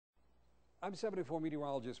I'm 74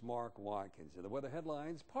 meteorologist Mark Watkins. And the weather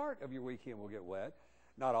headlines, part of your weekend will get wet.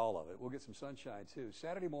 Not all of it. We'll get some sunshine too.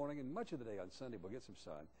 Saturday morning and much of the day on Sunday we'll get some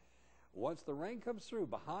sun. Once the rain comes through,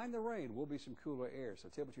 behind the rain will be some cooler air, so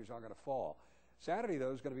temperatures aren't going to fall. Saturday,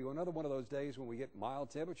 though, is going to be another one of those days when we get mild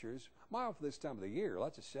temperatures. Mild for this time of the year.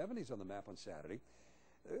 Lots of 70s on the map on Saturday.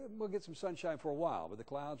 We'll get some sunshine for a while, but the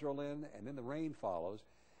clouds roll in and then the rain follows.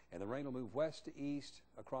 And the rain will move west to east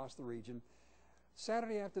across the region.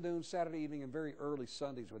 Saturday afternoon, Saturday evening, and very early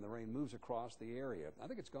Sundays when the rain moves across the area. I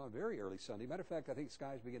think it's gone very early Sunday. Matter of fact, I think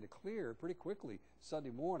skies begin to clear pretty quickly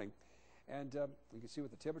Sunday morning. And you can see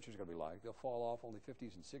what the temperature is going to be like. They'll fall off only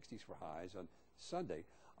 50s and 60s for highs on Sunday.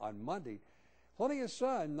 On Monday, plenty of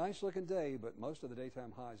sun, nice looking day, but most of the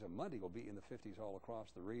daytime highs on Monday will be in the 50s all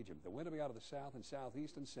across the region. The wind will be out of the south and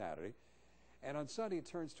southeast on Saturday. And on Sunday, it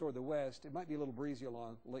turns toward the west. It might be a little breezy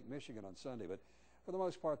along Lake Michigan on Sunday, but for the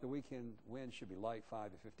most part, the weekend wind should be light,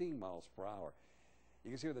 5 to 15 miles per hour.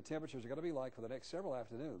 You can see what the temperatures are going to be like for the next several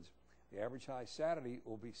afternoons. The average high Saturday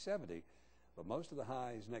will be 70, but most of the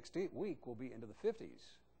highs next week will be into the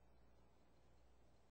 50s.